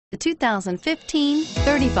The 2015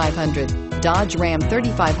 3500. Dodge Ram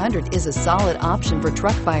 3500 is a solid option for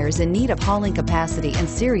truck buyers in need of hauling capacity and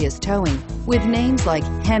serious towing. With names like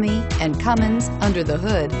Hemi and Cummins under the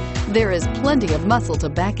hood, there is plenty of muscle to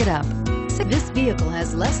back it up. This vehicle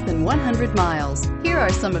has less than 100 miles. Here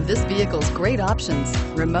are some of this vehicle's great options: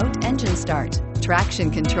 remote engine start,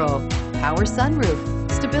 traction control, power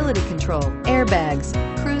sunroof, stability control, airbags,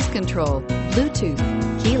 cruise control, Bluetooth,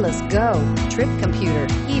 keyless go, trip computer,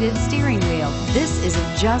 heated steering wheel. This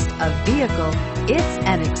isn't just a vehicle, it's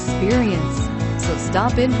an experience. So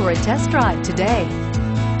stop in for a test drive today.